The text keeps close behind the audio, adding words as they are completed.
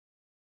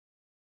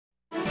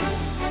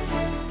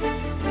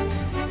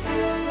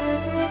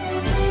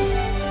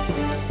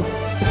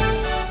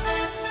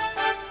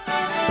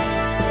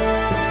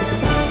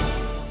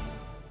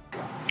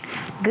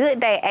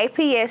Good day,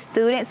 APS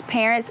students,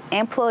 parents,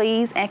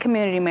 employees, and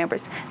community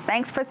members.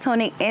 Thanks for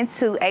tuning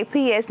into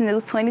APS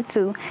News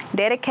 22,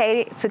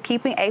 dedicated to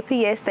keeping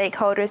APS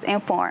stakeholders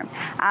informed.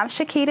 I'm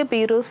Shakita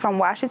Beatles from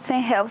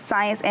Washington Health,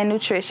 Science, and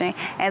Nutrition,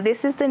 and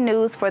this is the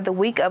news for the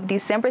week of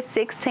December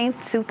 16,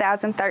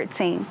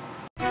 2013.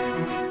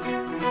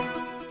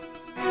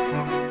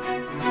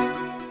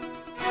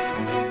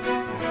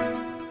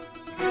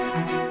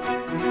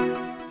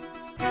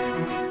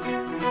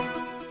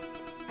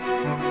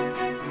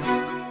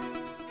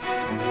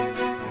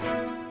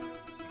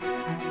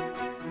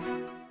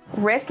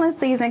 Wrestling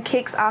season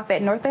kicks off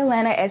at North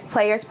Atlanta as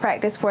players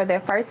practice for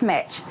their first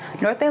match.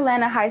 North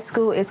Atlanta High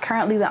School is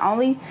currently the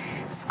only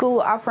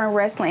school offering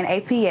wrestling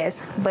in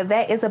APS, but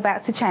that is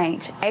about to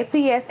change.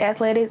 APS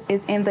Athletics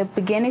is in the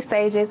beginning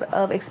stages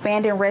of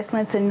expanding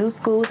wrestling to new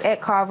schools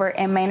at Carver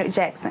and Maynard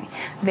Jackson.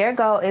 Their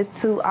goal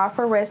is to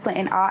offer wrestling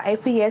in all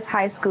APS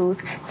high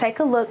schools. Take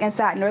a look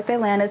inside North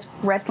Atlanta's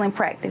wrestling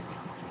practice.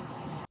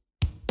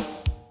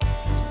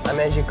 I'm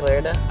Andrew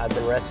Clarida. I've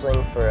been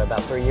wrestling for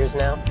about 3 years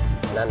now,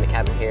 and I'm the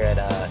captain here at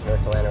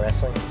North Atlanta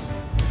Wrestling.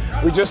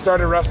 We just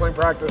started wrestling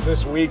practice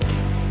this week.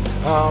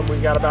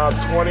 We've got about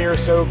 20 or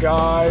so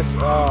guys,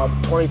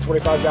 20,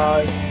 25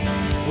 guys.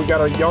 We've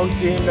got our young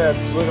team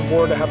that's looking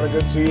forward to having a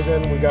good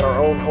season. We've got our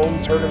own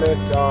home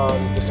tournament on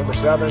December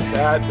 7th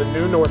at the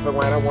new North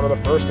Atlanta, one of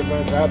the first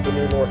events at the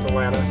new North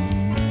Atlanta.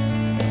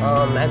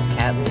 As a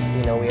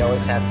captain, we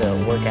always have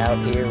to work out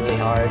here really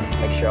hard,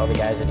 make sure all the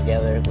guys are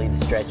together, lead the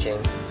stretching,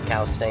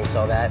 calisthenics,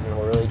 all that, and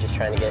we're really just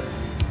trying to get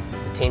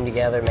the team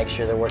together, make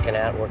sure they're working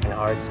out, working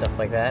hard, stuff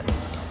like that.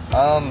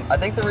 I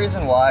think the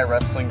reason why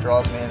wrestling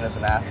draws me in as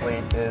an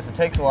athlete is it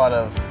takes a lot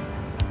of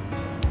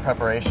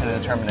preparation and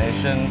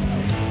determination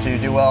to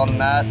do well on the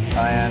mat,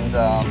 and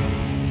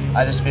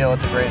I just feel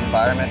it's a great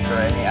environment for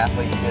any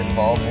athlete to get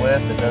involved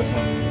with.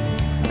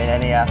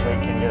 Any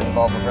athlete can get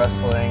involved with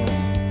wrestling.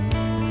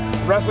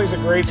 Wrestling's a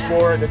great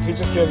sport that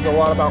teaches kids a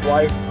lot about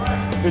life,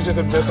 teaches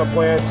them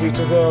discipline,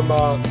 teaches them,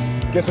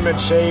 gets them in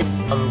shape.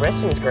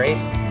 Wrestling's great.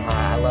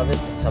 I love it.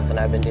 It's something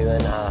I've been doing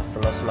for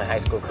most of my high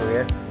school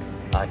career.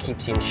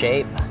 Keeps you in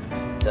shape.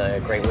 It's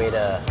a great way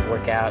to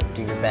work out,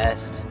 do your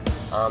best.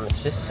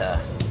 It's just a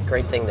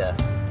great thing to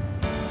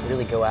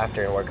really go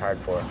after and work hard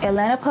for.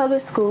 Atlanta Public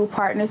School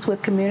partners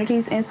with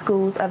communities and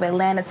schools of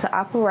Atlanta to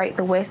operate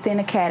the West End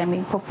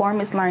Academy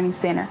Performance Learning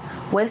Center.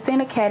 West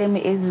End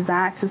Academy is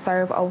designed to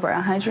serve over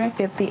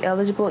 150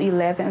 eligible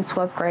 11th and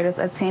 12th graders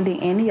attending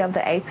any of the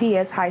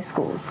APS high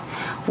schools.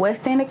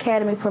 West End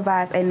Academy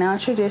provides a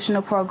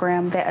non-traditional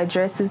program that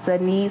addresses the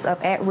needs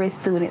of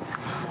at-risk students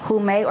who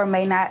may or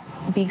may not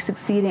be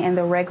succeeding in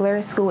the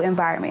regular school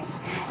environment.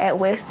 At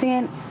West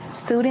End,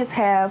 students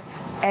have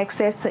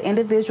access to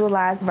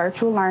individualized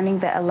virtual learning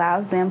that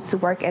allows them to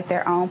work at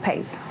their own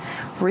pace.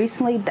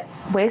 Recently,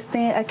 West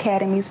End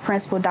Academy's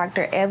principal,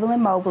 Dr.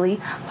 Evelyn Mobley,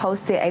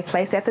 hosted a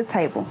place at the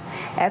table.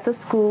 At the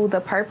school,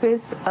 the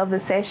purpose of the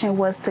session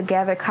was to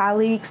gather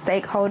colleagues,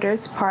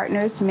 stakeholders,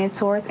 partners,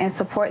 mentors, and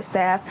support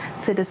staff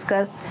to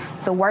discuss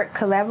the work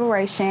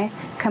collaboration,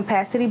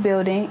 capacity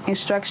building,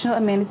 instructional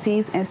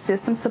amenities, and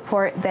system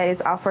support that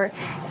is offered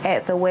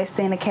at the West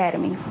End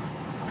Academy.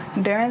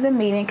 During the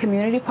meeting,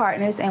 community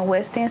partners and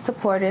West End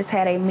supporters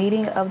had a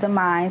meeting of the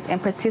minds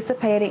and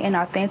participated in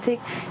authentic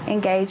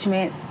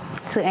engagement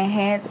to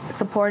enhance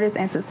supporters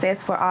and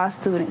success for all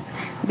students.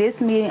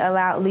 This meeting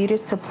allowed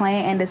leaders to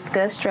plan and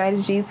discuss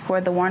strategies for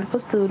the wonderful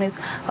students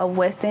of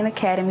West End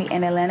Academy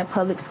and Atlanta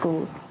Public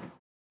Schools.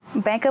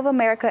 Bank of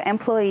America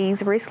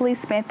employees recently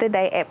spent the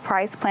day at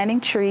Price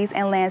planting trees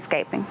and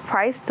landscaping.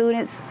 Price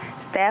students,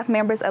 staff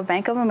members of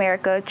Bank of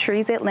America,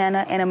 Trees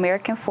Atlanta, and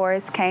American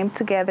Forest came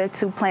together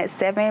to plant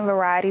 7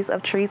 varieties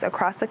of trees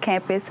across the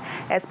campus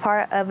as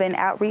part of an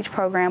outreach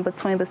program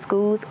between the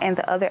schools and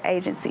the other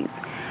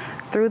agencies.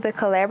 Through the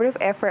collaborative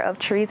effort of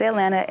Trees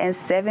Atlanta and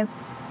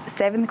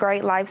seventh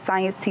grade life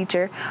science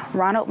teacher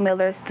Ronald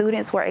Miller,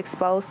 students were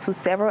exposed to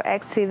several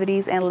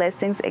activities and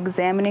lessons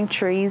examining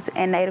trees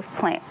and native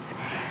plants.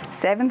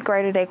 7th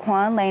grader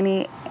Daquan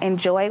Laney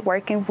enjoyed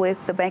working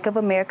with the Bank of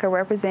America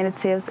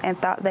representatives and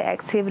thought the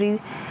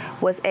activity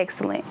was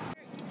excellent.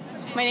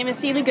 My name is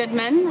Celia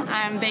Goodman.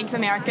 I'm Bank of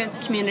America's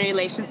Community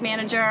Relations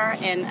Manager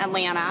in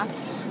Atlanta.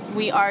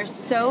 We are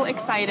so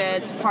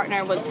excited to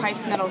partner with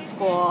Price Middle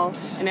School,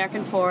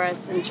 American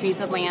Forest, and Trees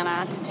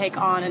Atlanta to take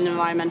on an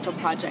environmental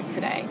project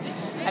today.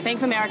 At Bank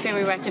of America,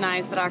 we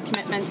recognize that our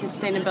commitment to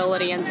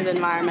sustainability and to the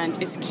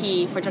environment is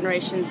key for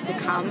generations to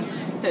come.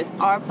 So it's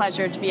our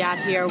pleasure to be out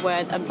here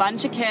with a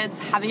bunch of kids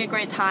having a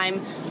great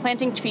time,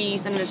 planting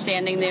trees and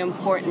understanding the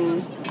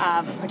importance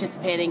of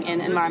participating in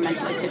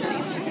environmental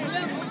activities.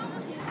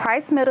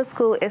 Price Middle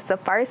School is the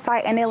first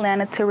site in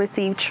Atlanta to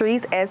receive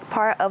trees as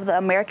part of the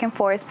American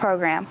Forest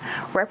Program.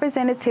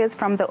 Representatives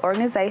from the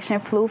organization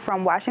flew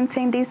from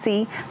Washington,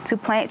 D.C. to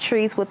plant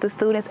trees with the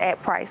students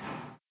at Price.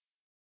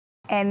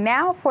 And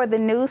now for the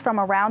news from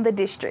around the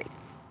district.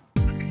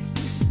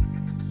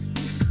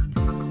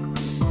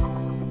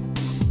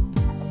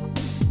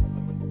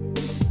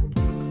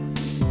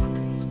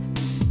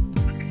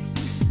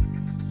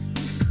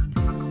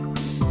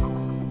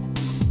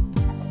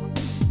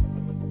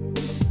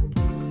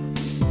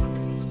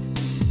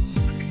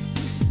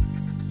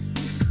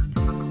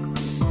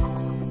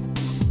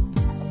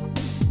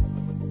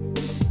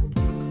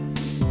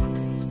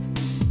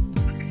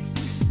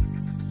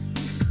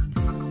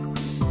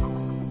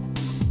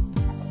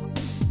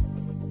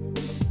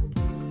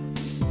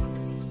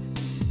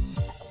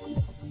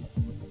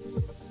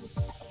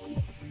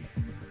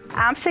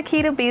 I'm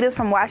Shakita Beaters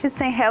from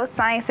Washington Health,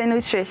 Science, and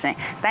Nutrition.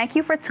 Thank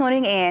you for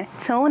tuning in.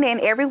 Tune in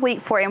every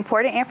week for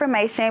important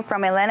information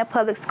from Atlanta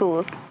Public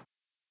Schools.